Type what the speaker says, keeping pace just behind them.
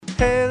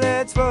Hey,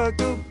 let's fuck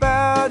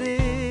about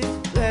it.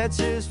 Let's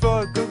just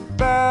fuck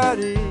about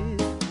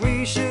it.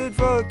 We should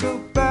fuck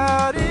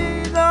about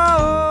it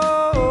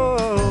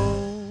all.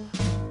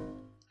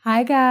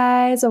 Hi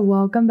guys,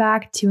 welcome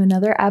back to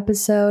another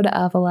episode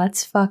of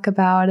Let's Fuck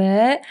About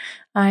It.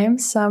 I'm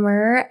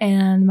Summer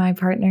and my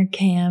partner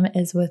Cam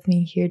is with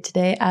me here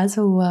today as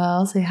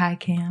well. Say hi,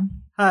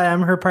 Cam. Hi,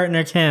 I'm her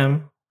partner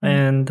Cam,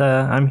 and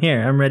I'm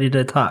here. I'm ready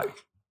to talk.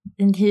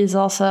 And he's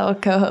also a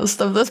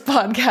co-host of this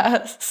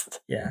podcast.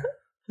 Yeah.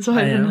 So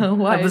I don't know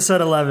why.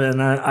 Episode 11,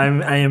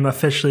 I am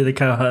officially the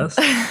co-host.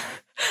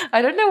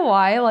 I don't know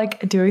why,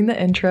 like, doing the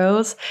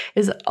intros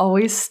is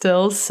always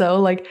still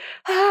so, like,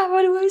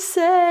 what do I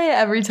say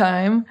every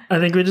time? I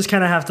think we just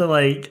kind of have to,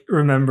 like,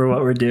 remember what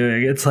we're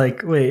doing. It's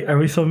like, wait, are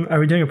we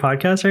doing a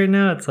podcast right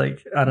now? It's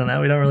like, I don't know.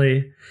 We don't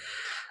really,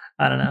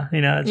 I don't know. You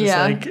know, it's just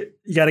like,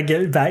 you got to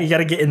get back. You got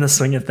to get in the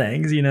swing of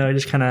things, you know,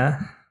 just kind of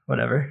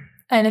whatever.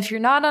 And if you're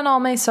not on all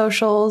my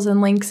socials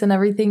and links and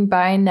everything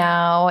by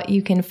now,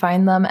 you can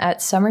find them at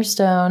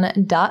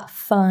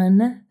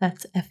summerstone.fun.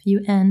 That's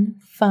F-U-N,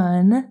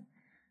 fun.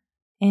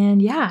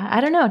 And yeah, I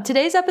don't know.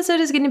 Today's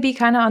episode is going to be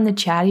kind of on the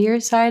chattier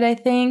side, I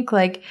think.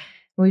 Like,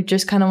 we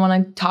just kind of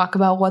want to talk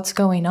about what's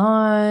going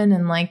on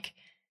and, like,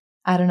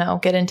 I don't know,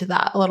 get into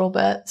that a little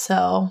bit.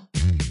 So,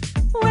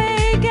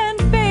 wake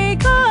and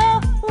bake,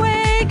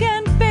 wake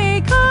and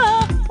bake,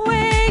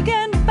 wake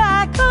and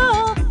back,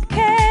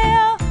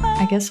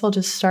 I guess we'll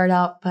just start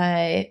out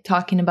by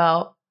talking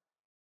about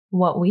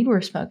what weed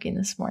we're smoking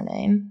this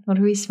morning. What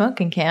are we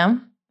smoking,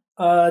 Cam?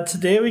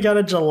 Today we got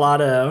a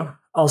gelato,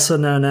 also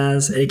known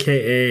as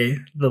AKA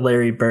the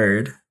Larry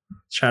Bird.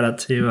 Shout out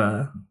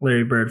to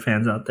Larry Bird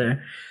fans out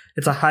there.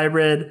 It's a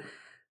hybrid,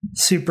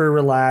 super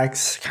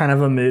relaxed, kind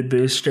of a mood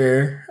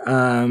booster.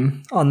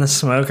 On the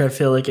smoke, I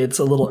feel like it's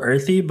a little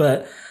earthy,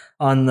 but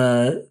on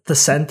the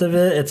scent of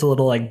it, it's a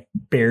little like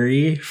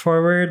berry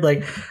forward.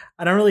 Like,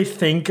 I don't really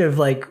think of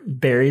like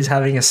berries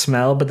having a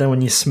smell, but then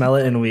when you smell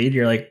it in weed,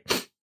 you're like,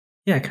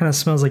 yeah, it kind of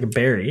smells like a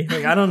berry.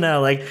 Like, I don't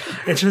know, like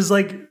it's just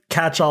like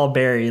catch-all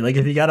berry. Like,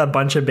 if you got a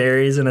bunch of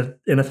berries in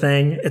a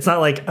thing, it's not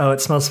like, oh, it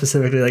smells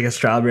specifically like a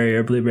strawberry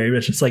or blueberry, but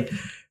it's just like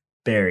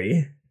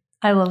berry.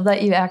 I love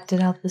that you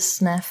acted out the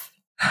sniff.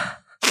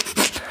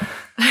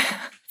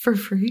 For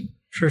free.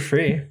 For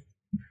free.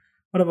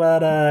 What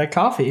about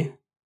coffee?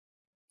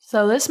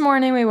 So this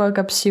morning we woke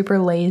up super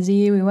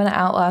lazy. We went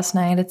out last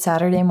night. It's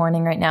Saturday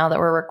morning right now that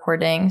we're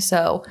recording.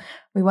 So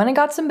we went and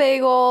got some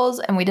bagels,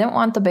 and we didn't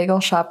want the bagel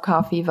shop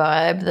coffee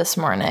vibe this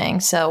morning.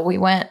 So we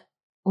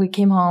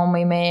came home,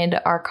 we made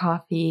our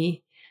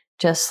coffee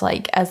just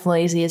like as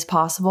lazy as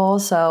possible.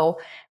 So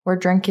we're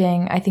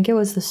drinking, I think it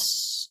was the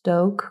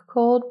Stoke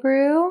cold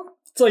brew.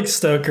 It's like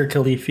Stoke or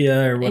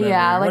Califia or whatever.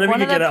 Yeah, like whatever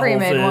one of the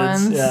pre-made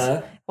ones.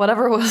 Yeah.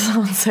 Whatever was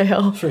on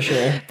sale. For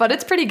sure. But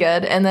it's pretty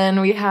good. And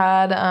then we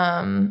had,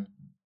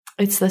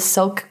 it's the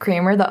Silk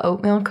Creamer, the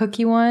oatmeal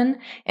cookie one.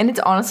 And it's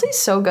honestly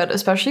so good,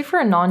 especially for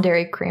a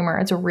non-dairy creamer.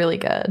 It's really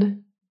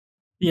good.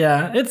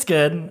 Yeah, it's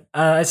good.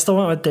 I still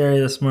went with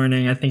dairy this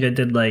morning. I think I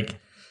did like,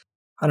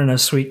 I don't know,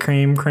 sweet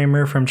cream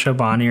creamer from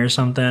Chobani or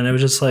something. It was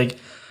just like,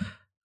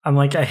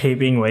 I hate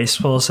being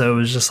wasteful. So it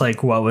was just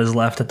like what was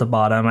left at the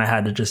bottom. I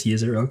had to just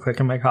use it real quick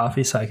in my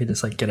coffee so I could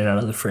just like get it out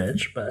of the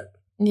fridge. But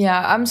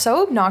yeah, I'm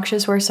so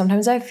obnoxious where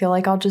sometimes I feel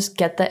like I'll just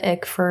get the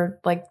ick for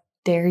like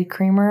dairy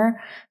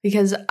creamer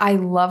because I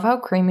love how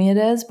creamy it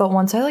is. But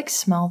once I like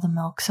smell the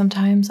milk,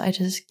 sometimes I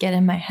just get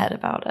in my head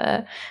about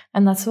it.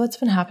 And that's what's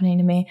been happening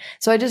to me.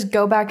 So I just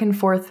go back and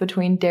forth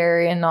between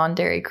dairy and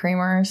non-dairy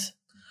creamers.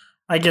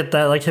 I get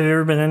that. Like, have you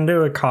ever been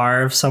into a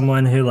car of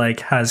someone who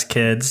like has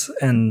kids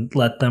and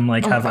let them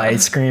like have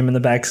ice cream in the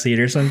back seat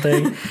or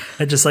something?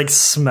 It just like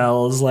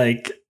smells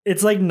like,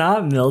 it's like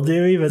not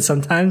mildewy, but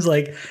sometimes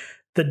like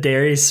the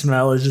dairy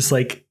smell is just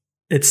like,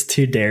 it's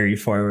too dairy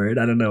forward.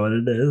 I don't know what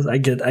it is. I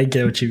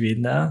get what you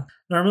mean now.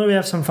 Normally we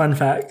have some fun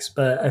facts,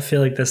 but I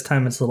feel like this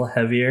time it's a little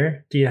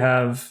heavier. Do you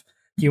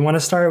want to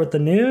start with the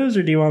news,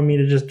 or do you want me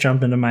to just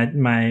jump into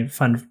my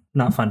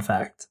not fun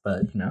fact,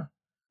 but you know?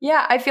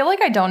 Yeah, I feel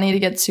like I don't need to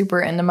get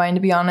super into mine,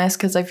 to be honest,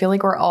 because I feel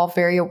like we're all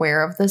very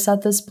aware of this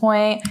at this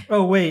point.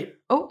 Oh, wait.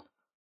 Oh.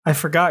 I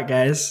forgot,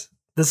 guys.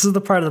 This is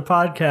the part of the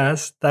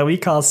podcast that we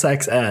call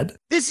sex ed.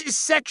 This is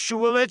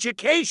sexual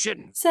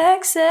education.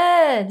 Sex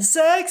ed.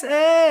 Sex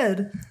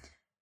ed.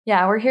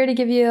 Yeah, we're here to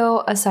give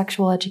you a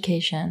sexual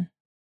education.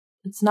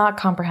 It's not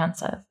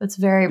comprehensive. It's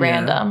very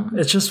random.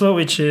 It's just what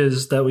we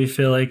choose that we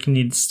feel like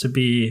needs to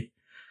be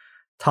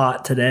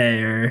taught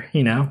today, or,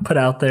 you know, put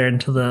out there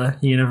into the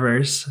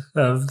universe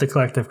of the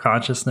collective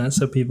consciousness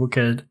so people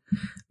could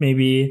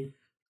maybe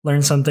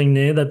learn something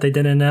new that they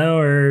didn't know,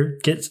 or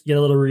get a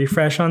little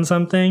refresh on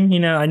something. You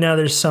know, I know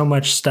there's so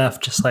much stuff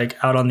just like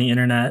out on the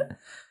internet.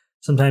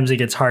 Sometimes it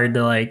gets hard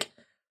to like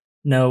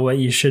know what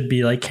you should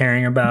be like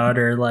caring about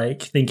or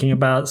like thinking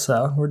about.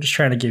 So we're just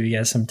trying to give you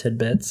guys some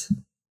tidbits.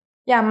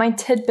 Yeah, my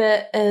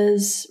tidbit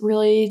is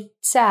really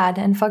sad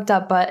and fucked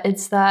up, but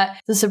it's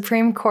that the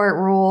Supreme Court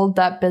ruled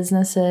that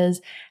businesses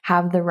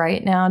have the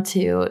right now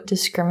to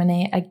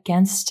discriminate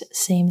against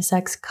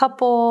same-sex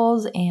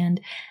couples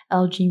and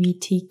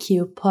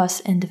LGBTQ plus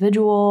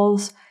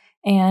individuals.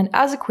 And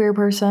as a queer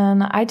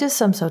person, I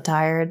just am so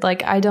tired.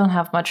 Like, I don't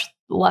have much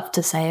left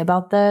to say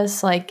about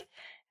this. Like,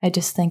 I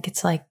just think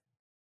it's like,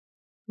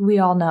 we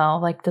all know,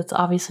 like, that's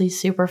obviously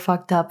super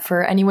fucked up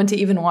for anyone to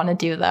even want to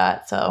do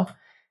that. So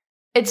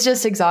it's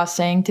just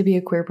exhausting to be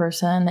a queer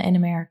person in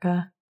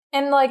America.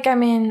 And like, I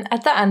mean,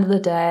 at the end of the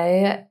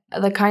day,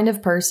 the kind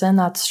of person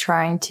that's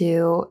trying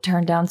to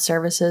turn down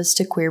services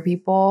to queer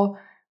people,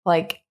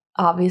 like,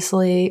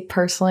 obviously,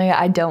 personally,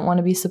 I don't want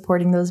to be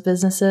supporting those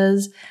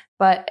businesses.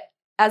 But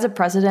as a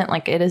president,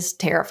 like, it is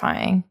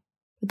terrifying.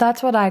 But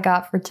that's what I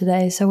got for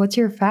today. So what's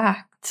your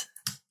fact?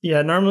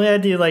 Yeah, normally I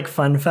do like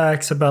fun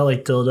facts about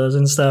like dildos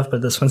and stuff,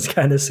 but this one's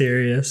kind of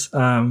serious.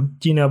 Do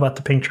you know about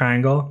the pink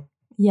triangle?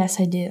 Yes,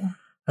 I do.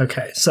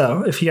 Okay,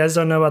 so if you guys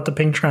don't know about the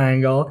pink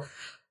triangle,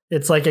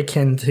 it's like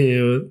akin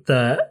to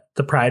the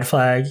pride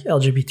flag,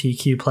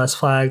 LGBTQ plus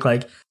flag,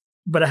 like,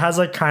 but it has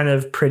like kind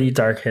of pretty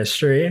dark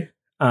history.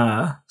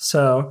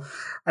 So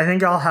I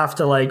think I'll have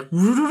to like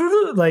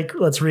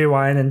let's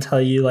rewind and tell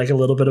you like a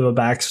little bit of a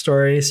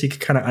backstory so you can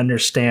kind of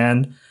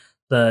understand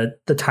the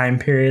time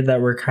period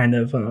that we're kind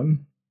of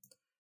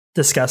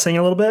discussing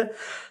a little bit.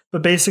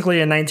 But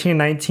basically in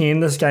 1919,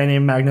 this guy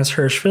named Magnus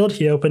Hirschfeld,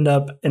 he opened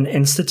up an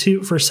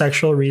institute for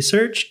sexual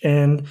research,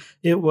 and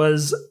it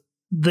was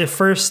the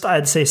first,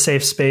 I'd say,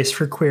 safe space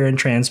for queer and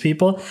trans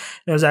people.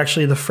 It was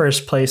actually the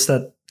first place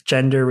that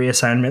gender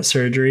reassignment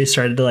surgery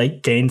started to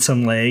like gain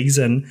some legs,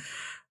 and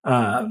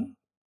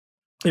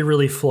it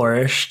really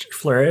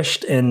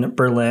flourished in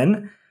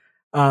Berlin.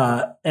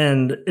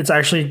 And it's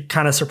actually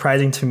kind of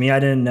surprising to me. I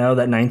didn't know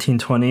that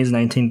 1920s,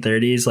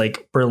 1930s,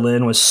 like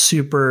Berlin was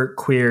super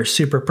queer,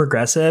 super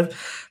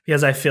progressive,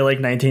 because I feel like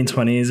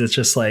 1920s, it's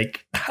just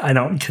like, I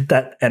don't get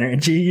that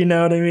energy, you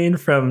know what I mean,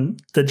 from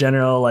the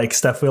general like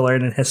stuff we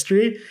learn in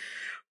history.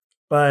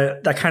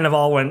 But that kind of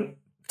all went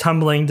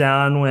tumbling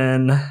down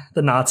when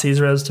the Nazis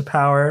rose to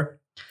power,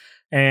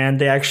 and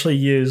they actually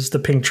used the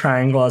pink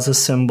triangle as a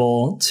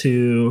symbol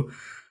to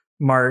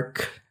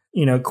mark,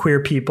 you know, queer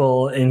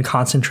people in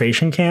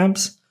concentration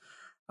camps.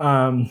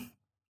 And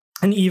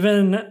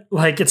even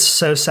like, it's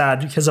so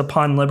sad because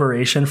upon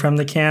liberation from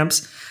the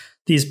camps,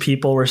 these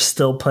people were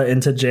still put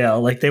into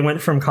jail. Like, they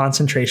went from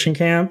concentration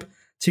camp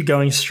to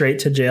going straight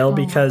to jail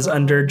because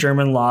under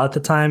German law at the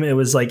time, it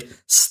was like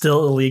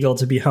still illegal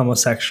to be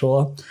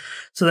homosexual.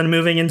 So then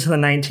moving into the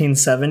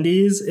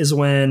 1970s is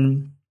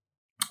when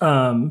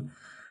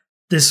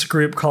this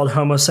group called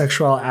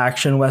Homosexual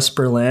Action West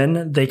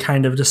Berlin, they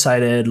kind of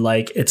decided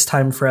like, it's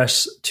time for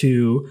us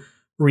to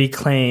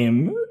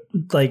reclaim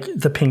like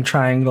the pink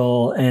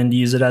triangle and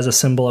use it as a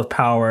symbol of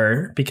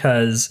power,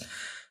 because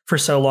for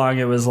so long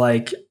it was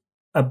like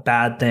a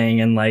bad thing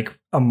and like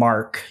a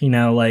mark, you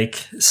know,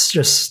 like it's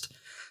just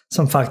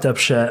some fucked up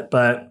shit.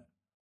 But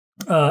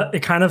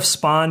it kind of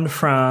spawned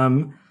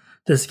from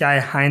this guy,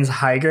 Heinz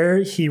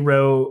Heiger. He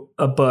wrote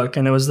a book,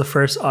 and it was the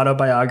first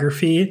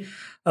autobiography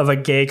of a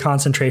gay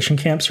concentration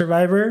camp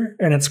survivor,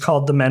 and it's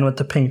called The Men with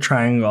the Pink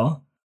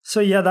Triangle. So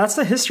yeah, that's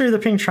the history of the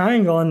pink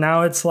triangle, and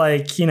now it's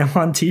like, you know,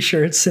 on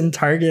t-shirts in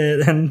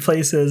Target and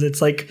places.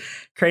 It's like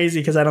crazy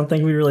because I don't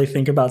think we really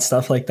think about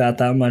stuff like that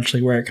much,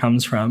 like where it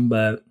comes from,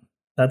 but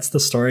that's the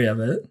story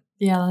of it.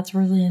 Yeah, that's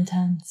really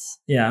intense.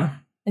 Yeah.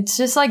 It's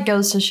just like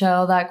goes to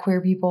show that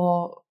queer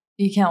people,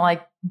 you can't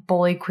like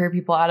bully queer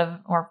people out of,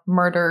 or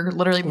murder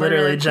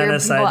queer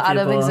genocide people out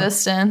of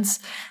existence.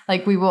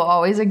 Like, we will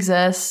always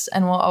exist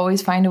and we'll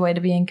always find a way to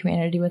be in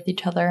community with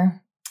each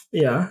other.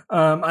 Yeah.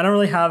 I don't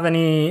really have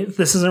any,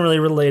 this isn't really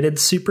related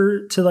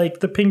super to like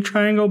the pink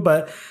triangle,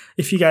 but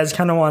if you guys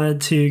kind of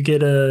wanted to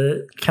get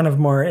a kind of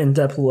more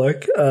in-depth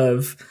look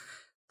of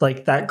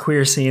like that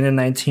queer scene in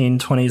 1920s,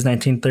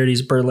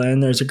 1930s Berlin,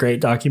 there's a great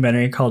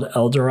documentary called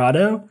El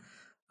Dorado.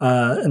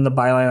 And the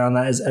byline on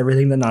that is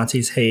Everything the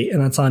Nazis Hate,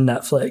 and that's on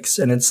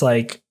Netflix. And it's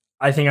like,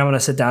 I think I'm going to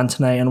sit down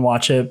tonight and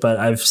watch it, but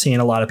I've seen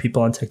a lot of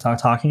people on TikTok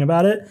talking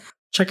about it.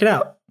 Check it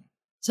out.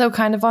 So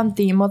kind of on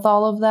theme with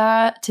all of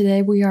that,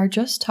 today we are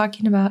just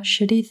talking about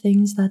shitty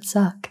things that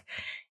suck.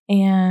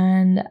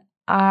 And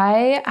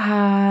I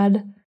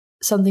had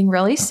something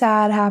really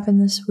sad happen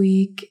this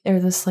week, or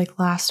this like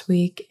last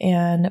week,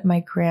 and my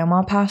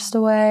grandma passed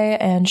away,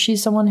 and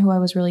she's someone who I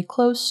was really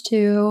close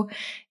to,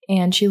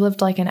 and she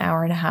lived like an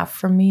hour and a half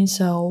from me.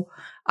 So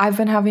I've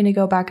been having to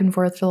go back and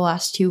forth for the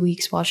last 2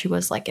 weeks while she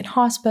was like in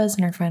hospice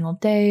in her final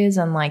days,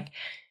 and like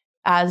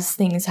as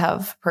things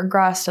have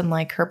progressed and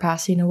like her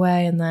passing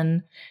away and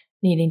then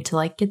needing to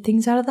like get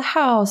things out of the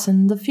house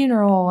and the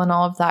funeral and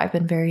all of that, I've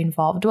been very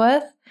involved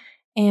with.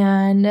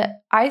 And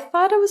I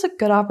thought it was a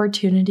good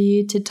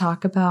opportunity to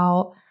talk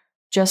about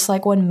just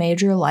like when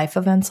major life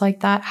events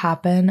like that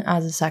happen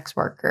as a sex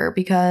worker,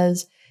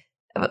 because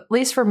at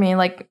least for me,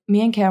 like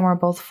me and Cam are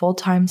both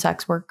full-time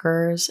sex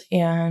workers,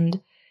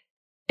 and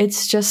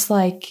it's just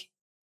like,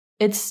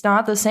 it's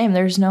not the same.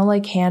 There's no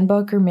like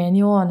handbook or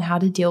manual on how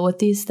to deal with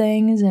these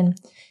things. And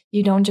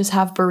you don't just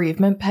have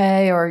bereavement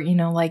pay or, you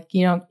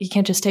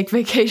can't just take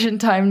vacation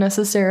time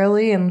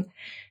necessarily. And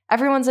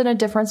everyone's in a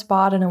different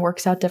spot and it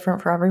works out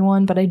different for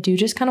everyone. But I do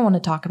just kind of want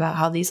to talk about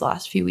how these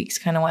last few weeks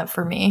kind of went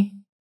for me.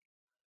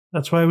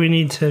 That's why we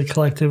need to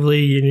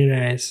collectively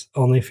unionize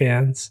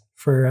OnlyFans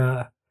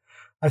for,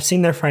 I've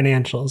seen their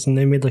financials and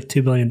they made like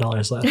 $2 billion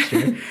last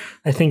year.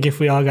 I think if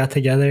we all got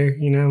together,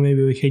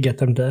 maybe we could get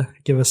them to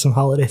give us some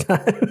holiday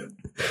time.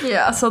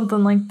 Yeah,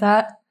 something like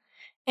that.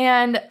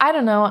 And I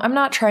don't know, I'm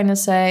not trying to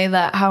say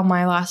that how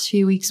my last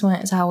few weeks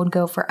went is how it would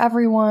go for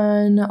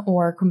everyone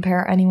or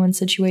compare anyone's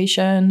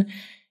situation.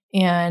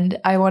 And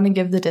I want to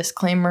give the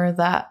disclaimer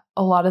that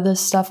a lot of this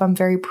stuff I'm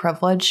very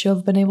privileged to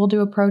have been able to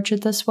approach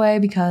it this way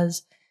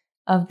because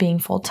of being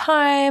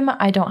full-time.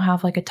 I don't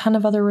have like a ton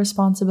of other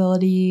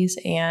responsibilities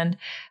and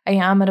I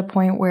am at a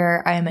point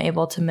where I am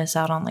able to miss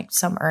out on like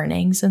some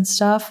earnings and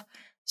stuff.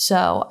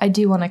 So I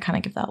do want to kind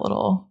of give that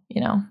little,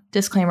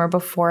 disclaimer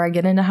before I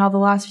get into how the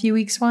last few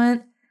weeks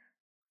went.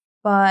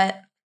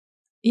 But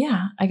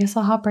yeah, I guess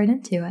I'll hop right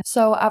into it.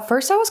 So at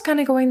first I was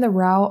kind of going the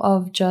route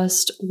of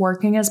just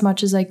working as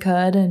much as I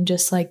could and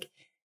just like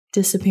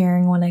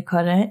disappearing when I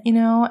couldn't,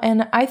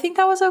 and I think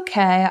that was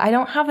okay. I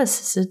don't have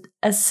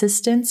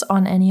assistance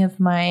on any of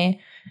my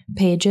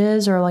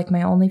pages or like my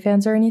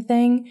OnlyFans or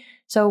anything.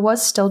 So it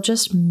was still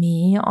just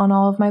me on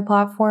all of my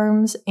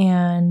platforms.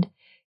 And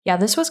yeah,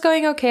 this was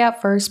going okay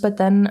at first, but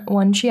then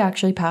when she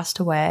actually passed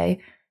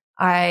away,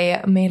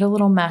 I made a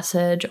little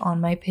message on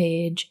my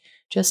page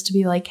just to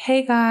be like,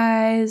 hey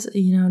guys,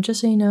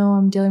 just so you know,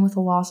 I'm dealing with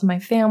the loss of my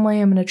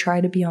family. I'm going to try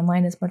to be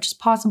online as much as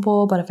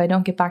possible. But if I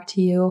don't get back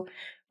to you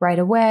right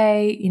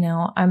away,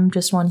 I'm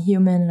just one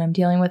human and I'm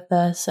dealing with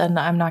this and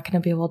I'm not going to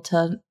be able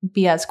to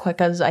be as quick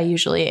as I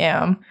usually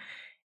am.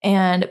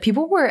 And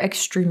people were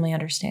extremely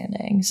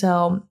understanding.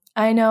 So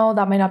I know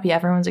that might not be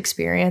everyone's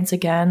experience.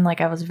 Again,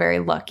 like I was very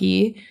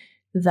lucky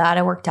that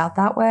it worked out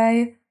that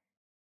way.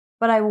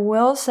 But I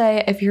will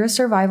say, if you're a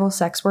survival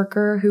sex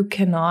worker who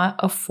cannot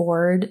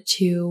afford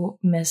to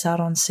miss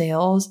out on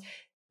sales,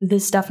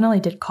 this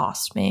definitely did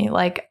cost me.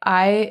 Like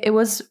it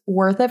was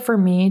worth it for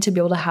me to be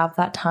able to have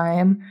that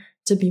time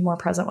to be more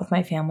present with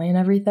my family and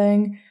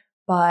everything.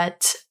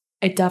 But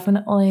it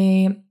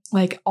definitely,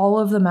 like all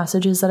of the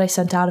messages that I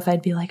sent out, if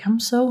I'd be like,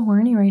 I'm so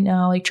horny right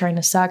now, like trying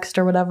to sext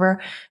or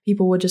whatever,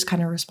 people would just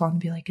kind of respond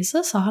and be like, is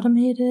this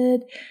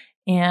automated?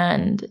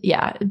 And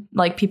yeah,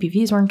 like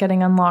PPVs weren't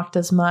getting unlocked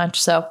as much.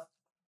 So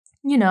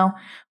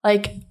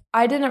like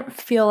I didn't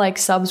feel like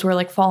subs were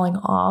like falling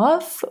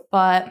off,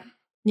 but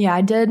yeah,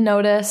 I did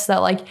notice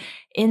that like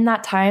in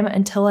that time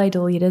until I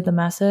deleted the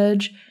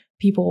message,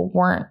 people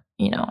weren't,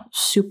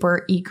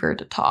 super eager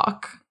to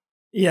talk.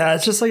 Yeah,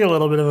 it's just like a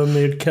little bit of a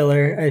mood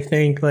killer. I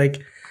think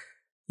like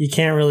you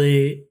can't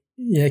really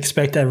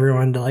expect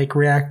everyone to like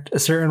react a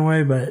certain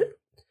way, but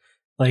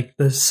like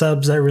the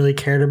subs that really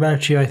cared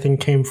about you, I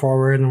think came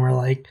forward and were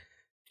like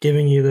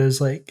giving you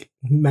those like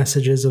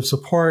messages of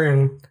support.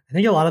 And I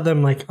think a lot of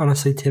them like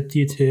honestly tipped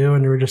you too.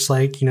 And they were just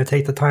like,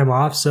 take the time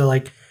off. So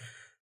like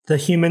the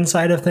human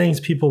side of things,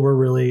 people were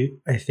really,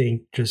 I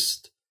think,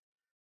 just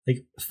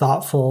like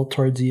thoughtful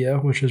towards you,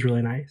 which is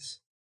really nice.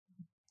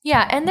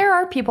 Yeah. And there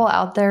are people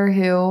out there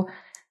who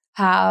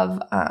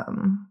have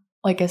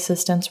like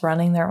assistants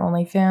running their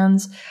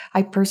OnlyFans.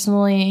 I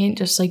personally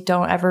just like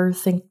don't ever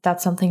think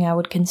that's something I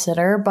would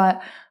consider,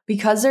 but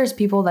because there's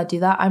people that do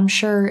that, I'm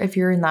sure if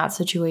you're in that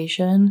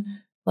situation,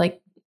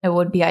 like it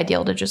would be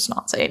ideal to just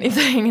not say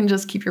anything and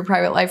just keep your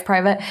private life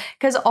private.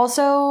 Because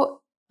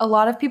also a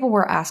lot of people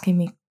were asking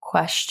me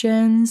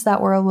questions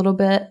that were a little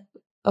bit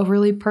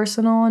overly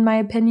personal in my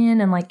opinion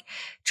and like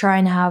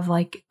trying to have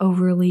like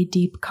overly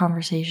deep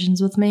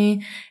conversations with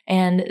me.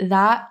 And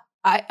that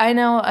I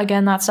know,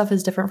 again, that stuff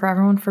is different for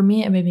everyone. For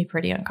me, it made me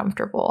pretty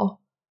uncomfortable.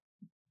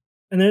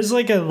 And there's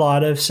like a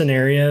lot of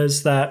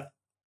scenarios that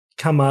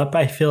come up,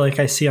 I feel like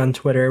I see on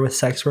Twitter with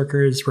sex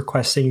workers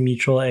requesting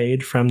mutual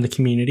aid from the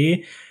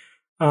community.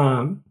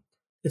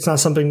 It's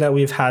not something that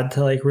we've had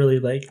to like really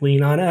like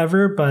lean on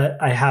ever,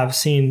 but I have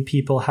seen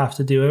people have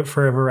to do it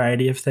for a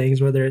variety of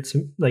things, whether it's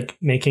like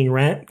making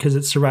rent because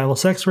it's survival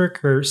sex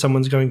work or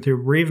someone's going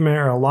through bereavement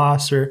or a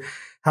loss or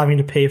having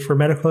to pay for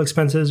medical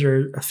expenses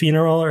or a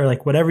funeral or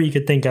like whatever you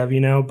could think of,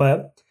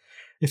 But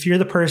if you're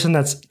the person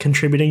that's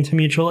contributing to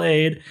mutual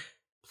aid,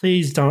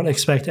 please don't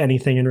expect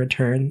anything in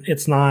return.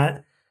 It's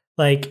not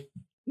like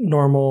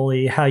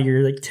normally how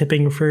you're like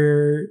tipping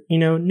for,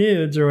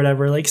 nudes or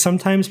whatever. Like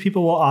sometimes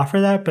people will offer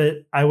that,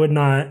 but I would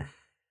not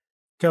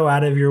go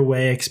out of your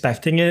way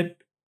expecting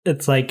it.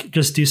 It's like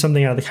just do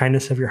something out of the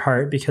kindness of your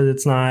heart because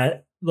it's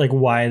not like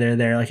why they're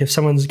there. Like if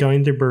someone's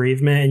going through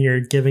bereavement and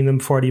you're giving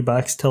them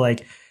 $40 to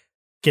like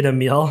get a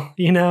meal,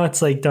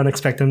 it's like don't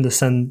expect them to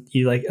send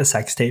you like a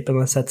sex tape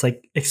unless that's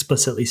like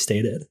explicitly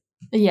stated.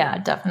 Yeah,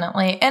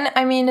 definitely. And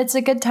I mean, it's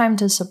a good time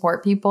to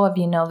support people if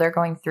you know they're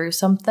going through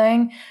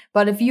something.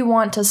 But if you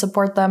want to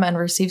support them and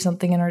receive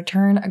something in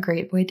return, a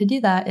great way to do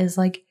that is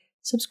like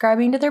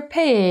subscribing to their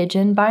page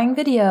and buying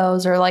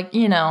videos, or like,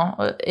 you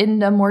know,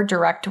 in a more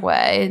direct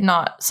way,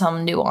 not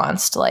some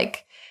nuanced,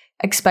 like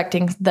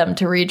expecting them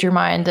to read your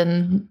mind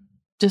and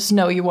just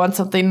know you want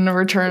something in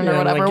return or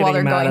whatever, like while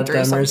they're mad going at through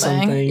them something. or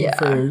something Yeah.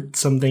 for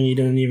something you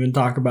didn't even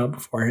talk about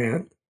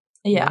beforehand.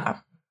 Yeah.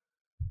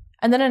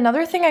 And then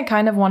another thing I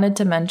kind of wanted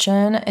to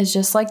mention is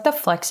just like the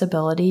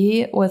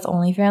flexibility with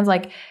OnlyFans.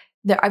 Like,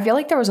 I feel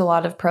like there was a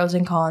lot of pros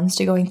and cons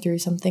to going through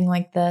something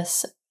like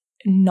this,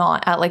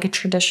 not at like a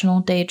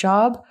traditional day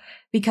job.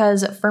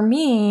 Because for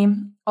me,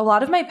 a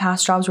lot of my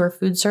past jobs were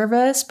food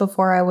service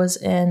before I was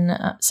in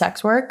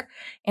sex work.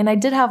 And I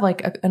did have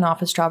like an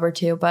office job or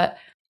two.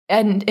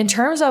 And in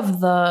terms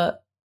of the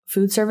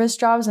food service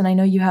jobs, and I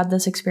know you had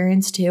this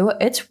experience too,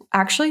 it's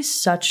actually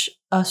such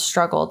a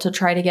struggle to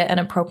try to get an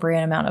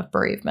appropriate amount of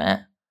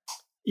bereavement.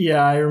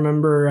 Yeah, I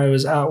remember I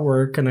was at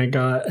work and I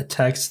got a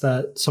text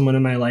that someone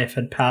in my life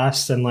had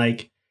passed, and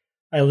like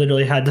I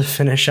literally had to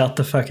finish out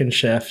the fucking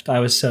shift. I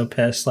was so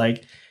pissed.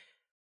 Like,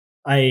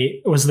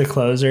 I was the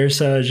closer,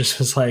 so it just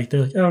was like,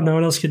 they're like, oh, no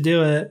one else could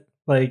do it.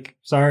 Like,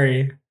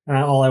 sorry. And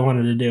all I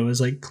wanted to do was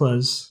like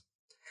close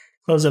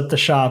up the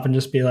shop and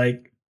just be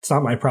like, it's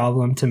not my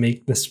problem to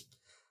make this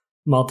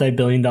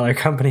multi-billion-dollar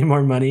company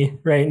more money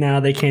right now.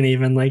 They can't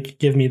even like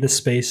give me the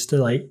space to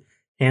like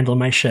handle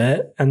my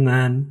shit. And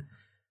then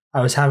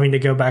I was having to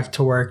go back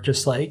to work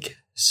just like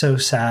so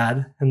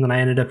sad. And then I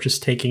ended up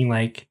just taking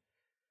like,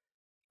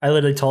 I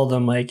literally told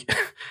them like,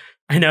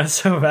 I know it's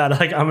so bad.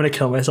 Like, I'm going to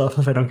kill myself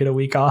if I don't get a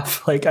week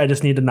off. Like, I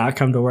just need to not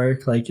come to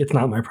work. Like, it's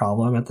not my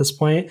problem at this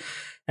point.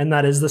 And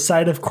that is the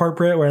side of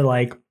corporate where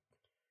like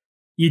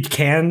you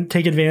can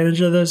take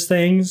advantage of those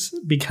things,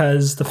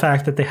 because the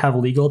fact that they have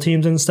legal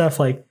teams and stuff,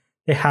 like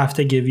they have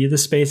to give you the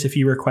space if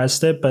you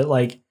request it. But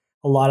like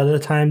a lot of the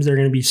times they're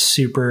going to be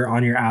super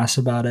on your ass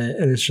about it.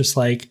 And it's just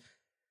like,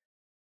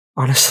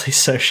 honestly,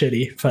 so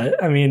shitty.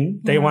 But I mean,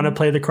 they want to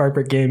play the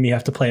corporate game. You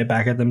have to play it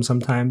back at them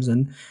sometimes.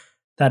 And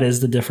that is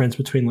the difference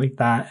between like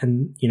that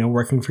and, you know,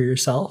 working for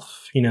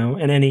yourself, you know,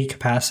 in any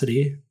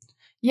capacity.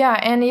 Yeah.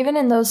 And even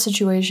in those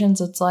situations,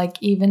 it's like,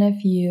 even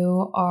if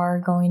you are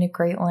going to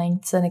great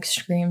lengths and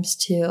extremes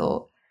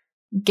to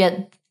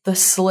get the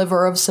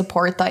sliver of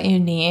support that you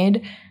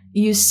need,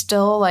 you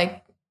still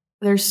like,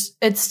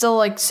 it's still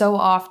like so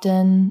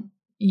often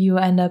you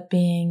end up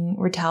being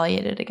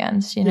retaliated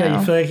against, you know? Yeah,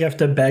 you feel like you have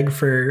to beg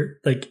for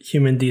like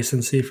human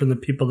decency from the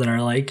people that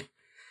are like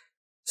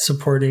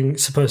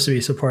supposed to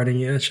be supporting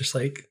you. It's just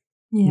like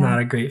not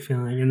a great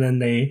feeling. And then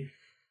they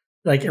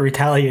like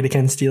retaliate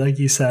against you, like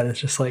you said. It's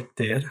just like,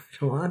 dude,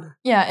 come on.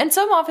 Yeah, and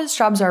some office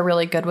jobs are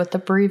really good with the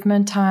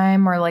bereavement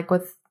time, or like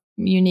with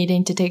you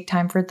needing to take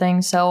time for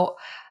things. So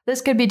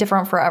this could be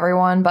different for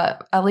everyone,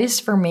 but at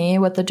least for me,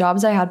 with the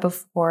jobs I had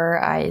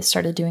before I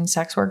started doing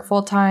sex work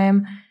full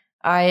time,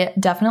 I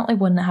definitely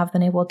wouldn't have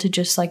been able to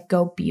just like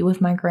go be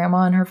with my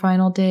grandma in her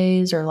final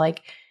days, or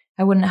like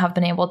I wouldn't have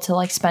been able to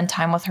like spend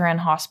time with her in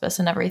hospice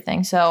and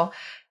everything. So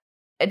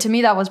to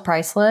me, that was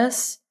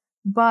priceless.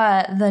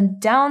 But the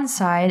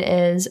downside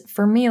is,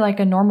 for me, like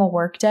a normal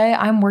work day,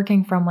 I'm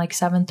working from like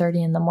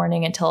 7:30 in the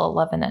morning until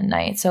 11 at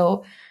night.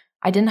 So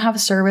I didn't have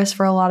service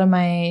for a lot of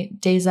my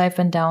days I've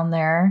been down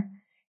there.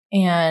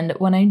 And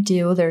when I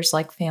do, there's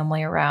like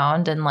family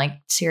around and like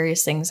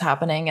serious things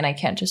happening, and I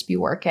can't just be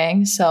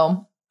working.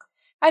 So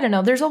I don't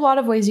know. There's a lot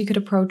of ways you could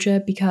approach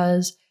it,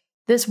 because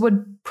this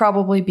would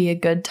probably be a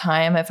good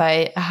time if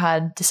I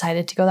had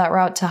decided to go that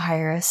route, to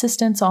hire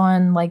assistants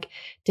on like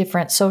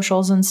different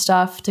socials and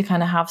stuff to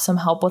kind of have some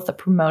help with the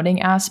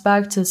promoting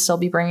aspect to still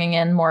be bringing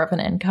in more of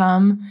an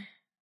income.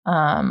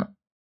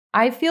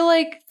 I feel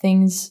like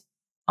things,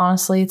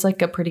 honestly, it's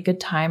like a pretty good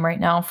time right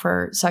now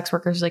for sex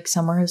workers. Like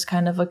summer is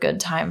kind of a good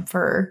time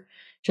for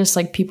just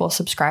like people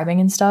subscribing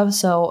and stuff.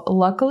 So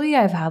luckily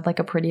I've had like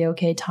a pretty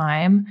okay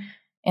time,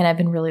 and I've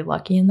been really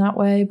lucky in that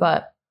way.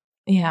 But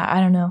yeah, I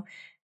don't know.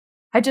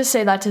 I just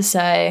say that to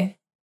say,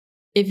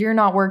 if you're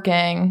not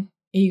working,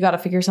 you got to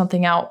figure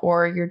something out,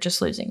 or you're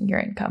just losing your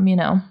income, you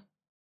know?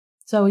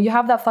 So you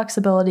have that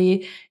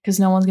flexibility, because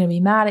no one's going to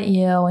be mad at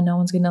you, and no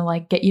one's going to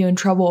like get you in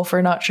trouble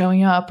for not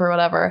showing up or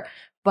whatever.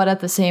 But at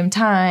the same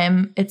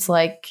time, it's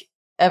like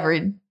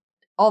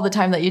all the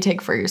time that you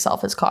take for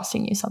yourself is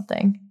costing you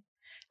something.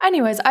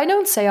 Anyways, I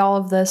don't say all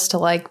of this to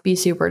like be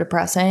super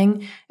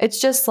depressing.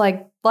 It's just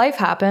like life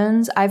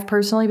happens. I've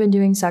personally been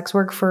doing sex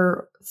work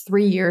for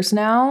 3 years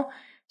now.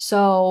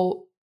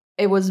 So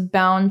it was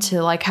bound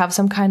to like have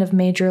some kind of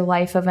major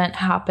life event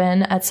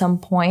happen at some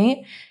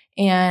point.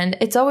 And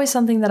it's always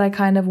something that I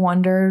kind of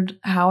wondered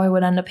how I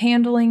would end up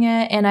handling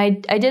it. And I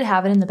did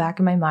have it in the back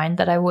of my mind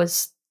that I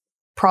was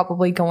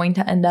probably going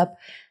to end up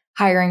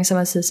hiring some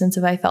assistance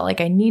if I felt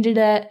like I needed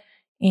it.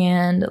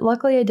 And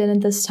luckily I didn't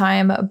this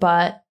time,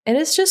 but it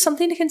is just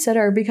something to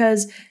consider,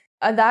 because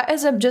that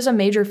is just a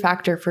major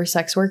factor for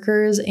sex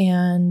workers.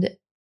 And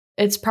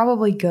it's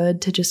probably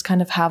good to just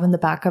kind of have in the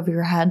back of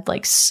your head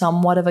like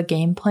somewhat of a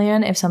game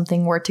plan if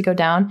something were to go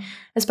down.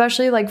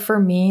 Especially like for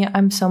me,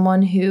 I'm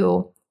someone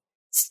who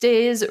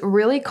stays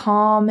really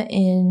calm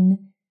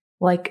in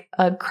like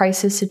a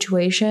crisis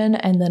situation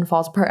and then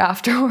falls apart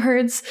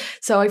afterwards.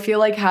 So I feel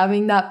like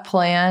having that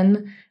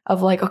plan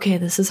of like, okay,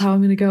 this is how I'm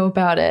going to go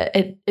about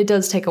it. It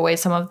does take away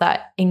some of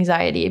that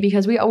anxiety,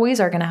 because we always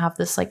are going to have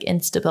this like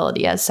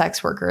instability as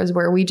sex workers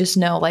where we just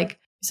know like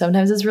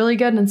sometimes it's really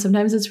good and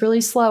sometimes it's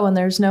really slow, and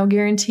there's no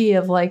guarantee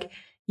of like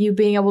you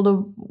being able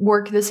to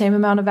work the same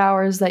amount of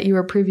hours that you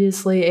were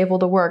previously able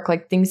to work.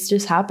 Like things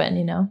just happen,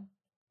 you know?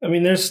 I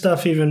mean, there's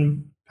stuff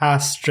even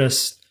past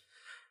just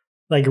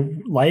like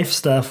life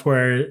stuff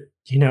where,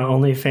 you know,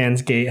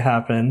 OnlyFans gate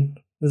happened.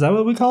 Is that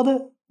what we called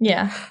it?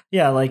 Yeah.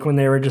 Yeah, like when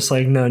they were just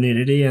like no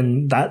nudity,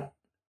 and that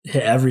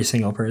hit every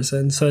single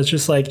person. So it's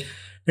just like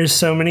there's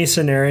so many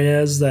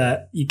scenarios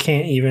that you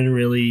can't even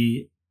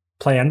really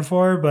plan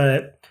for,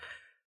 but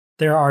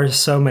there are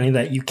so many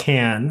that you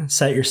can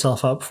set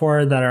yourself up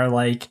for that are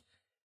like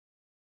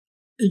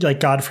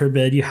God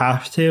forbid you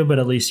have to, but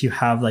at least you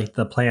have like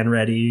the plan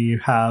ready. You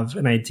have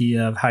an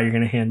idea of how you're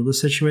going to handle the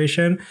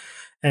situation.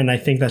 And I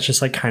think that's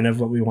just like kind of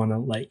what we want to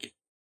like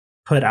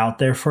put out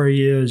there for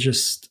you, is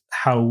just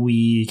how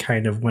we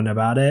kind of went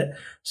about it.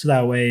 So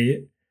that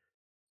way,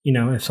 you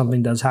know, if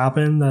something does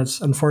happen that's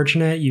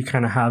unfortunate, you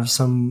kind of have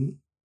some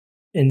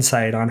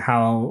insight on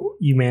how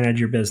you manage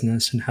your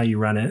business and how you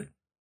run it.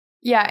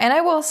 Yeah. And I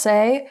will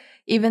say,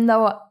 even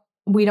though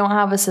we don't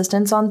have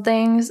assistance on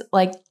things,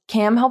 like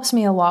Cam helps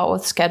me a lot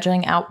with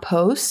scheduling out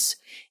posts.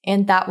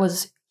 And that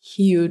was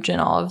huge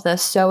in all of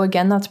this. So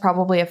again, that's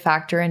probably a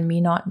factor in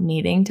me not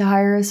needing to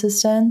hire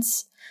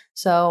assistance.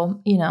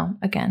 So, you know,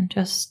 again,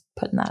 just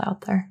putting that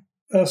out there.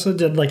 I also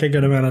did like a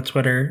good amount of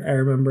Twitter. I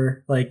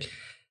remember like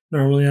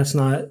normally that's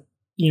not,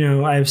 you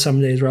know, I have some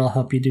days where I'll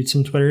help you do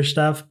some Twitter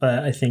stuff,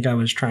 but I think I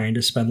was trying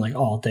to spend like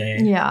all day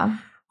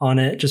on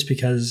it just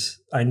because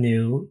I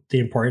knew the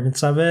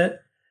importance of it.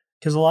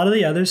 Because a lot of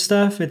the other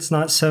stuff, it's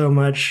not so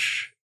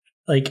much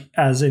like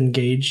as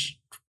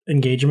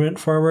engagement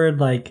forward,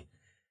 like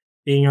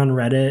being on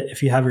Reddit,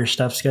 if you have your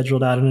stuff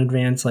scheduled out in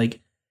advance,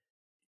 like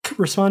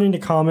responding to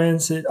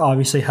comments, it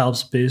obviously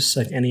helps boost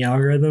like any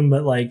algorithm,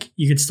 but like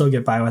you could still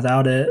get by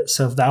without it.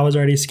 So if that was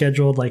already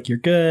scheduled, like you're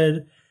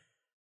good.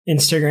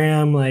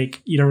 Instagram,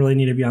 like you don't really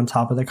need to be on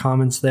top of the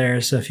comments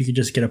there. So if you could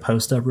just get a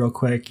post up real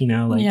quick, you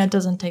know, like yeah, it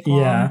doesn't take long.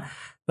 Yeah.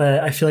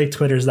 But I feel like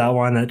Twitter's that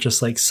one that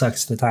just like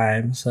sucks the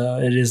time. So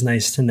it is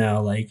nice to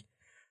know, like,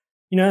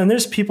 you know, and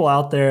there's people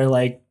out there,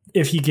 like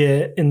if you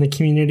get in the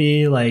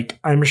community, like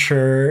I'm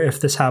sure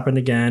if this happened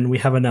again, we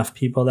have enough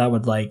people that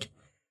would like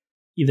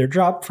either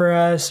drop for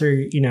us or,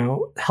 you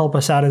know, help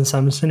us out in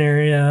some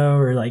scenario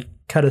or like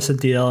cut us a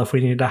deal if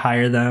we need to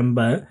hire them.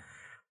 But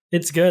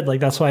it's good. Like,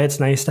 that's why it's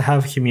nice to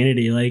have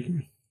community. Like,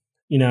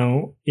 you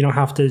know, you don't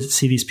have to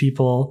see these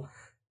people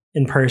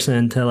in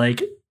person to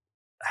like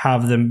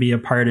have them be a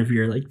part of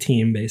your like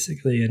team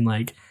basically, and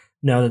like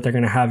know that they're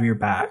going to have your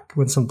back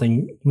when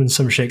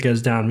some shit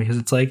goes down, because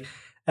it's like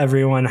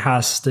everyone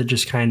has to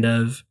just kind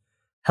of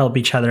help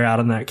each other out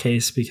in that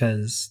case,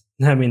 because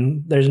I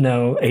mean, there's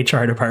no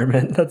HR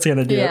department that's going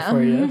to do it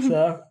for you.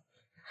 So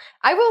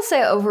I will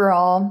say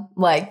overall,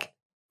 like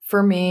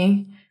for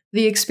me,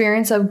 the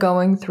experience of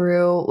going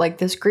through like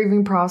this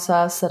grieving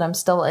process that I'm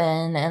still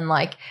in and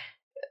like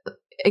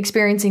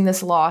experiencing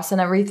this loss and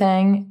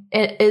everything,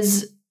 it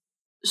is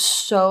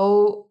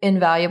so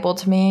invaluable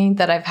to me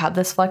that I've had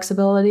this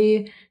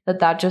flexibility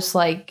that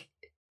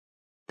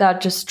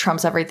just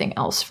trumps everything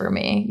else for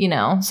me, you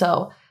know?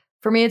 So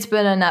for me, it's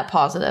been a net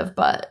positive,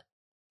 but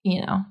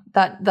you know,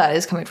 that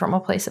is coming from a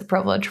place of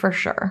privilege for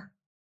sure.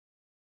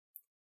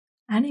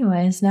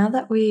 Anyways, now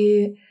that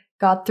we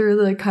got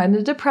through the kind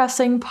of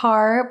depressing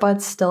part,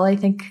 but still I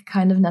think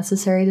kind of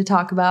necessary to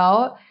talk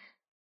about,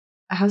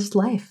 how's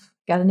life?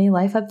 Got any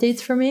life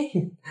updates for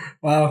me?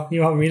 Wow,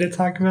 you want me to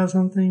talk about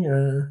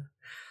something?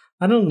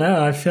 I don't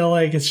know. I feel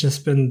like it's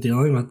just been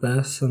dealing with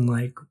this, and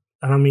like,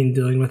 I don't mean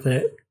dealing with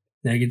it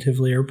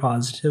negatively or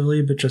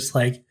positively, but just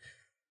like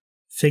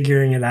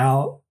figuring it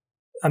out.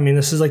 I mean,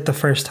 this is like the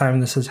first time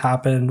this has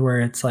happened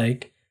where it's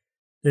like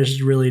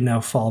there's really no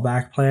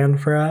fallback plan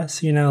for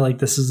us, you know, like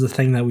this is the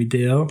thing that we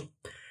do.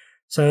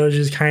 So it's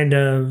just kind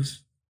of,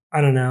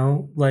 I don't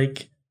know,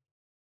 like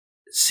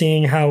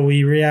seeing how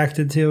we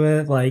reacted to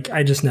it. Like,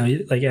 I just know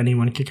like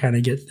anyone could kind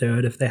of get through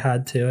it if they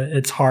had to.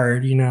 It's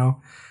hard, you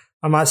know.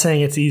 I'm not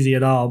saying it's easy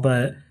at all,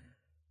 but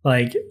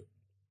like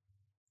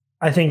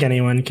I think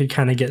anyone could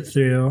kind of get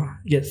through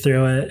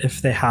it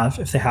if they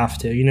have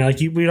to, you know, like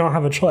we don't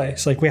have a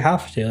choice. Like we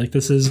have to, like,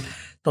 this is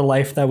the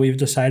life that we've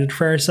decided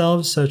for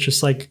ourselves. So it's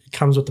just like, it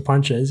comes with the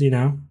punches, you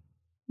know?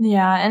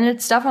 Yeah. And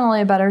it's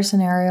definitely a better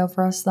scenario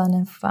for us than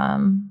if,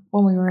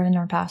 when we were in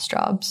our past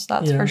jobs,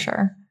 that's for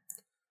sure.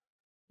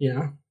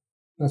 Yeah,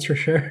 that's for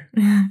sure.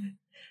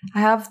 I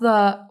have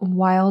the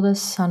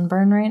wildest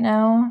sunburn right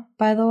now,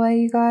 by the way,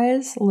 you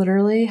guys,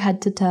 literally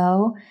head to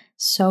toe.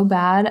 So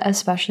bad,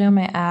 especially on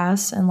my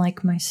ass and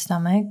like my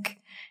stomach.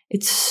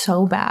 It's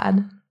so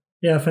bad.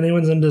 Yeah, if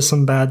anyone's into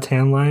some bad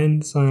tan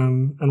lines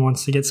and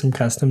wants to get some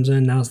customs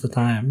in, now's the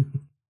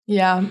time.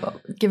 Yeah,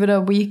 give it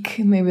a week.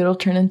 Maybe it'll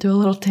turn into a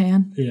little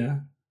tan. Yeah.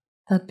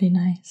 That'd be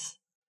nice.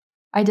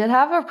 I did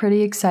have a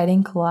pretty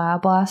exciting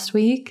collab last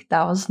week.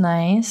 That was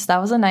nice.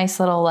 That was a nice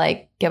little,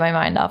 like, get my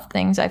mind off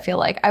things. I feel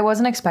like I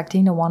wasn't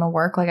expecting to want to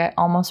work. Like, I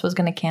almost was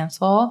going to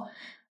cancel.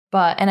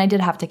 And I did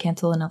have to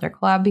cancel another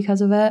collab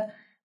because of it.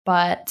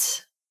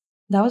 But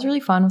that was really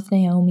fun with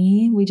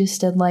Naomi. We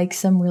just did, like,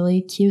 some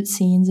really cute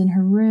scenes in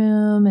her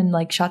room and,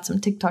 like, shot some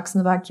TikToks in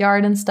the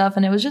backyard and stuff.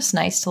 And it was just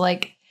nice to,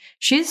 like,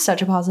 she's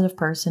such a positive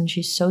person.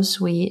 She's so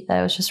sweet that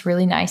it was just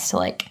really nice to,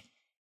 like,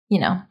 you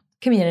know,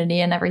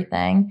 community and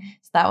everything.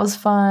 That was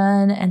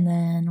fun. And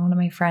then one of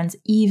my friends,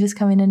 Eve, is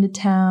coming into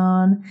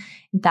town.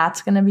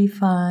 That's going to be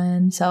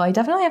fun. So I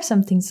definitely have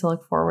some things to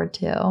look forward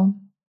to.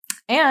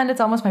 And it's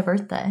almost my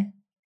birthday.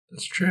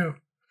 That's true.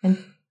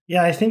 And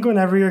yeah, I think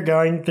whenever you're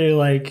going through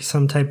like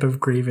some type of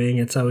grieving,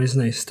 it's always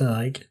nice to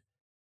like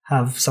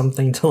have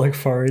something to look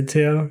forward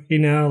to, you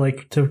know,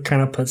 like to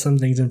kind of put some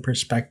things in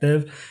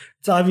perspective.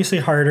 It's obviously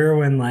harder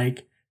when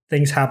like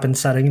things happen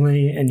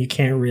suddenly and you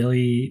can't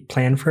really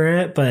plan for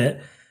it,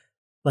 but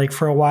like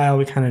for a while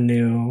we kind of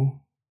knew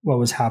what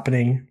was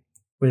happening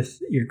with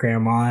your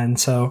grandma. And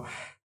so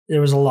there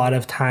was a lot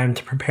of time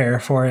to prepare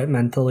for it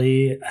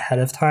mentally ahead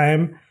of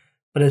time.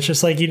 But it's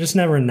just like, you just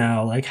never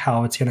know like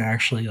how it's going to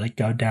actually like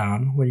go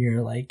down when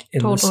you're like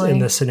in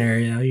this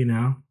scenario, you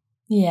know?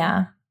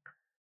 Yeah.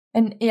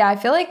 And yeah, I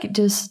feel like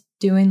just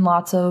doing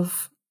lots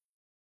of,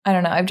 I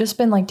don't know, I've just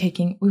been like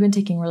we've been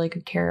taking really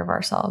good care of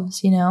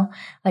ourselves, you know?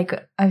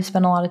 Like I've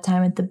spent a lot of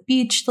time at the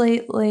beach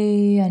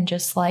lately and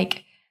just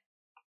like,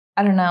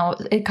 I don't know,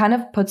 it kind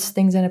of puts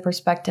things into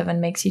perspective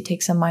and makes you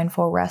take some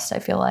mindful rest, I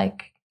feel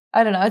like.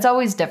 I don't know, it's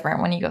always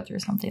different when you go through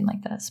something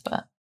like this,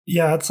 but.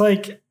 Yeah, it's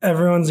like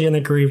everyone's going to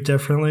grieve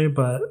differently,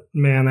 but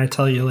man, I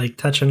tell you, like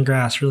touching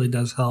grass really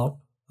does help.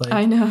 Like,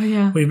 I know,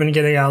 yeah. We've been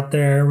getting out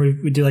there.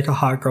 We do like a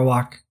hot girl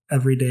walk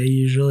every day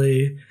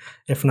usually.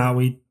 If not,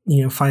 we,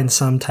 you know, find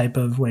some type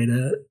of way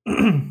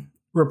to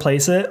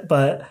replace it.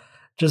 But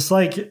just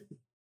like,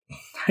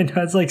 I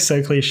know it's like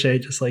so cliche,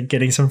 just like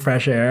getting some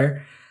fresh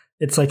air.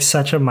 It's like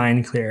such a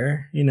mind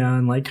clear, you know,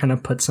 and like kind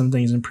of put some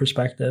things in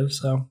perspective.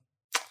 So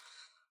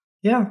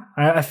yeah,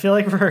 I feel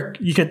like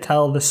you could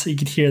tell this, you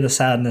could hear the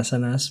sadness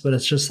in us, but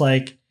it's just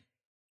like,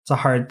 it's a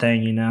hard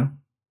thing, you know?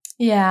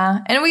 Yeah.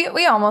 And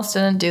we almost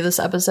didn't do this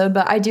episode,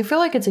 but I do feel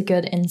like it's a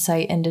good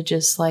insight into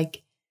just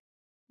like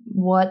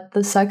what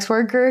the sex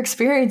worker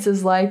experience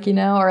is like, you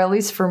know, or at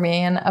least for me.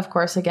 And of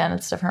course, again,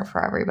 it's different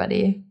for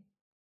everybody.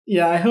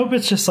 Yeah, I hope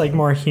it's just like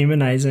more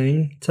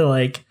humanizing to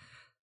like,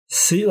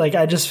 see, like,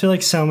 I just feel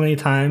like so many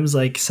times,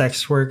 like,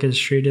 sex work is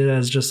treated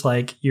as just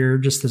like you're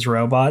just this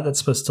robot that's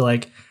supposed to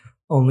like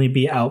only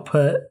be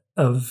output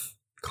of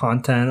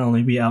content,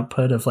 only be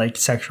output of like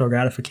sexual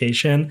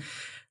gratification.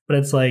 But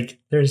it's like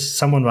there's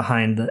someone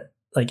behind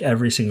like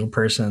every single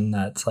person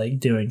that's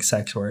like doing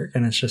sex work,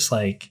 and it's just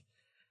like,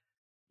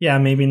 yeah,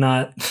 maybe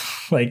not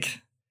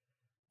like,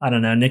 I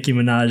don't know, Nicki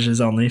Minaj's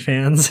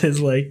OnlyFans is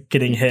like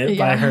getting hit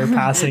by her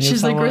passing.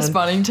 She's like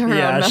responding to her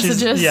own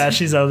messages.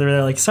 She's over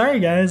there like, sorry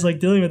guys, like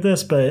dealing with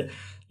this. But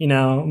you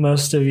know,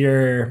 most of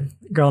your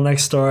girl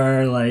next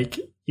door, like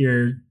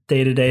your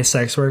day-to-day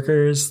sex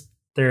workers,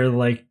 they're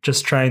like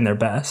just trying their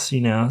best,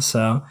 you know?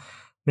 So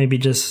maybe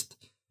just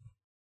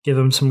give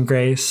them some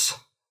grace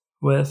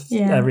with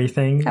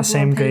everything. The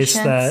same grace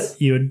that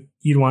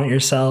you'd want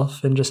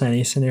yourself in just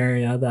any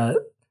scenario that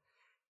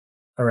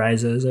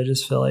arises. I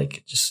just feel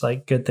like just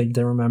like good thing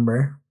to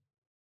remember.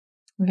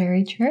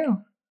 Very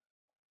true.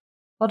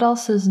 What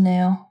else is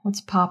new?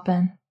 What's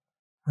poppin'?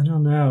 I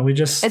don't know.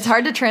 It's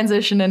hard to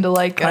transition into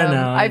like,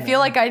 I feel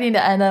like I need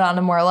to end it on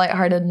a more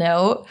lighthearted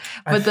note,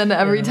 but then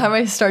every time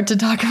I start to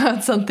talk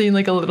about something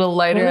like a little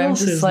lighter, I'm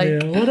just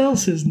like, what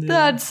else is new?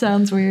 That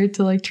sounds weird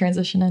to like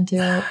transition into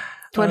it.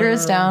 Twitter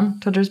is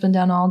down. Twitter's been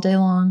down all day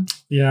long.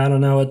 Yeah, I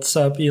don't know what's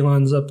up.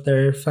 Elon's up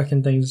there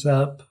fucking things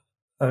up.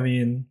 I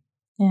mean,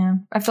 yeah,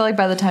 I feel like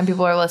by the time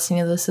people are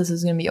listening to this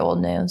is going to be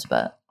old news,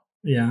 but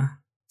yeah,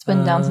 it's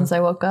been down since I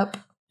woke up.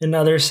 In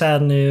other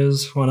sad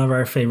news, one of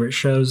our favorite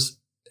shows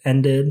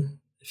ended.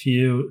 If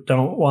you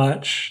don't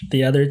watch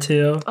the other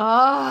two,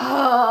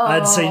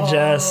 I'd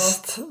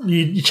suggest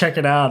you check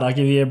it out. I'll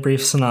give you a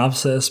brief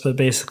synopsis, but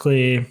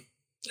basically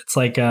it's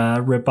like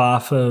a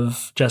ripoff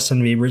of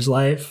Justin Bieber's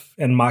life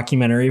in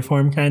mockumentary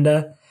form, kind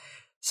of.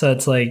 So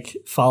it's like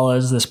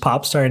follows this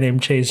pop star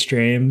named Chase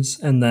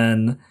James, and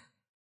then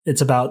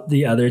it's about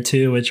the other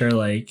two, which are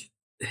like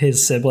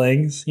his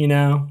siblings, you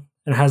know,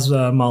 and has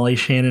Molly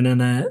Shannon in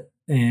it.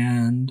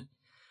 And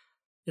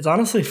it's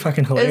honestly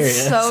fucking hilarious.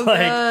 It's so like,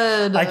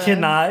 good. I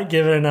cannot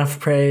give it enough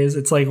praise.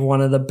 It's like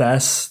one of the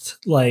best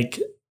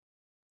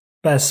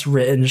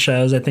written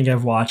shows I think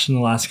I've watched in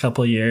the last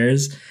couple of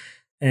years.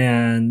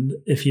 And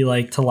if you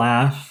like to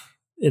laugh,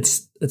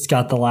 it's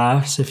got the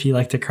laughs. If you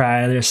like to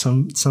cry, there's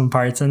some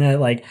parts in it.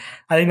 Like,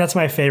 I think that's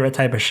my favorite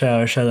type of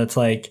show. A show that's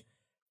like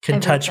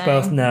can touch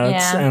both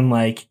notes and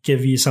like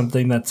give you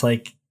something that's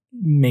like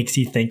makes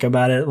you think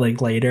about it like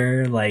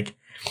later. Like,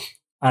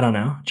 I don't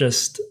know,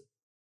 just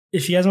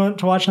if you guys want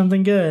to watch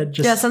something good,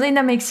 just something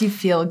that makes you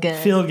feel good.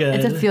 Feel good.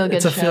 It's a feel good.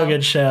 It's a feel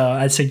good show.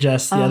 I'd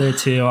suggest the other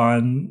two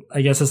on.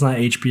 I guess it's not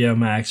HBO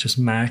Max, just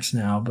Max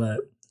now. But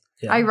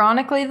yeah.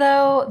 Ironically,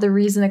 though, the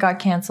reason it got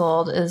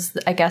canceled is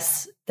I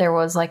guess there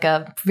was like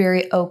a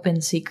very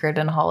open secret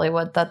in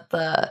Hollywood that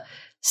the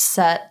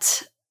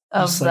set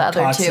of Just, the like,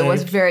 other toxic. two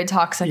was very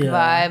toxic Yeah.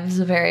 vibes,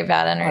 very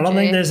bad energy. I don't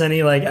think there's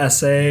any like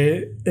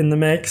essay in the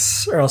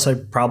mix, or else I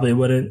probably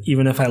wouldn't,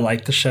 even if I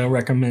liked the show,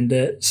 recommend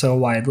it so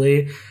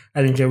widely.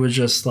 I think it was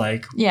just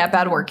like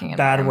bad working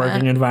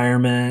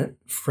environment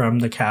from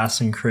the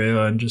cast and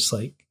crew, and just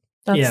like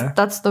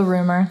that's the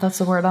rumor. That's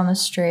the word on the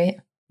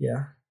street.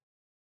 Yeah.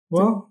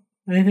 Well,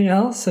 anything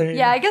else?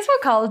 I guess we'll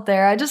call it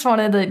there. I just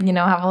wanted to,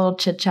 have a little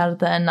chit chat at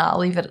the end, not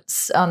leave it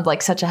on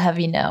like such a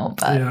heavy note,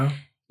 but.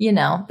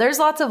 There's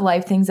lots of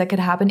life things that could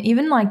happen.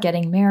 Even like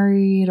getting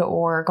married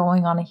or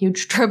going on a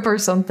huge trip or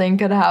something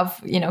could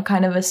have,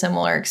 kind of a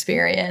similar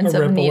experience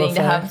of needing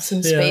to have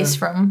some space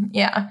from.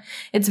 Yeah.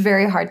 It's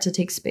very hard to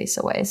take space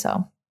away.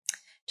 So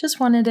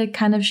just wanted to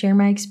kind of share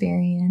my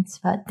experience.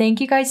 But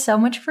thank you guys so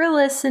much for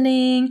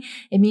listening.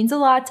 It means a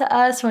lot to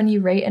us when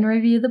you rate and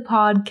review the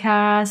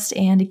podcast.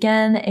 And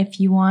again, if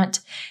you want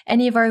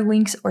any of our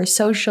links or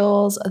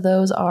socials,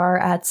 those are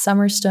at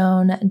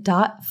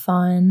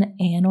summerstone.fun.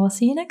 And we'll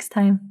see you next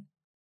time.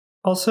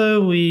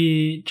 Also,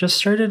 we just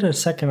started a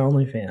second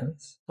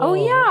OnlyFans. Oh,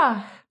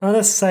 yeah. Not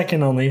a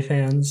second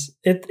OnlyFans.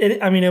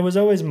 It was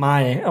always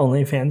my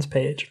OnlyFans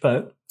page,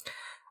 but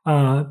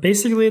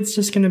basically it's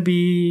just going to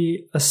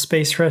be a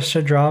space for us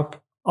to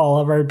drop all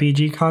of our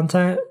BG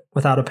content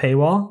without a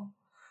paywall.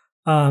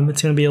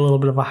 It's going to be a little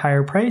bit of a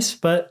higher price,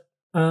 but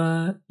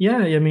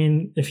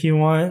if you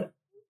want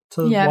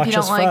to watch if you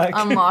us don't like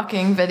fuck.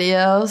 unlocking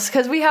videos,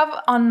 because we have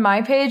on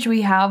my page,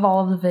 we have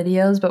all of the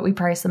videos, but we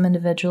price them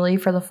individually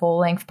for the full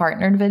length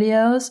partnered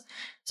videos.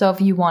 So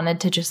if you wanted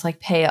to just like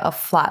pay a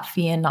flat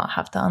fee and not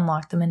have to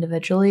unlock them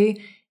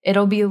individually,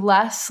 it'll be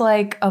less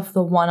like of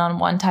the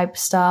one-on-one type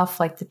stuff,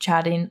 like the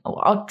chatting.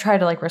 I'll try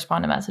to like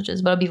respond to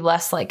messages, but it'll be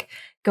less like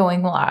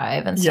going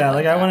live and stuff. Yeah,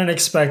 like I wouldn't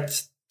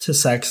expect to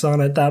sex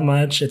on it that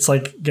much. It's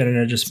like going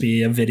to just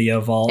be a video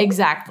vault.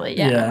 Exactly.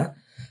 Yeah.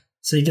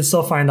 So you can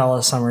still find all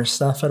the summer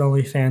stuff at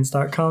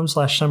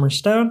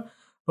onlyfans.com/summerstone.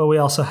 But we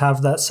also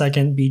have that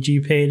second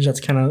BG page that's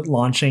kind of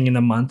launching in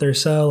a month or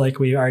so. Like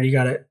we already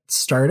got it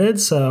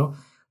started. So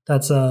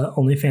that's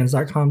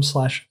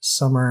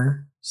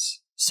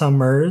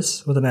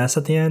onlyfans.com/summers with an S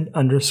at the end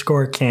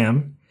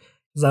 _cam.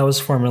 Because that was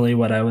formerly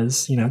what I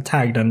was,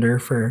 tagged under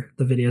for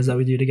the videos that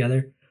we do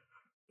together.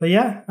 But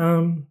yeah,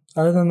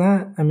 other than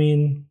that,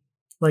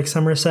 like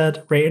Summer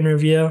said, rate and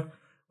review.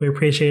 We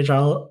appreciate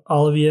all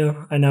of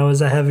you. I know it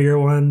was a heavier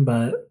one,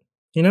 but,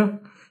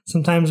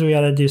 sometimes we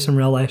got to do some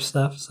real life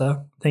stuff.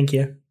 So thank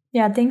you.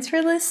 Yeah, thanks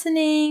for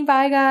listening.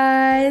 Bye,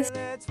 guys.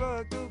 Let's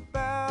fuck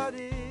about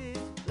it.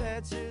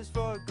 Let's just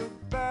fuck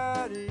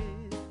about it.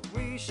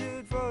 We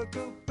should fuck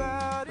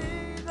about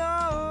it.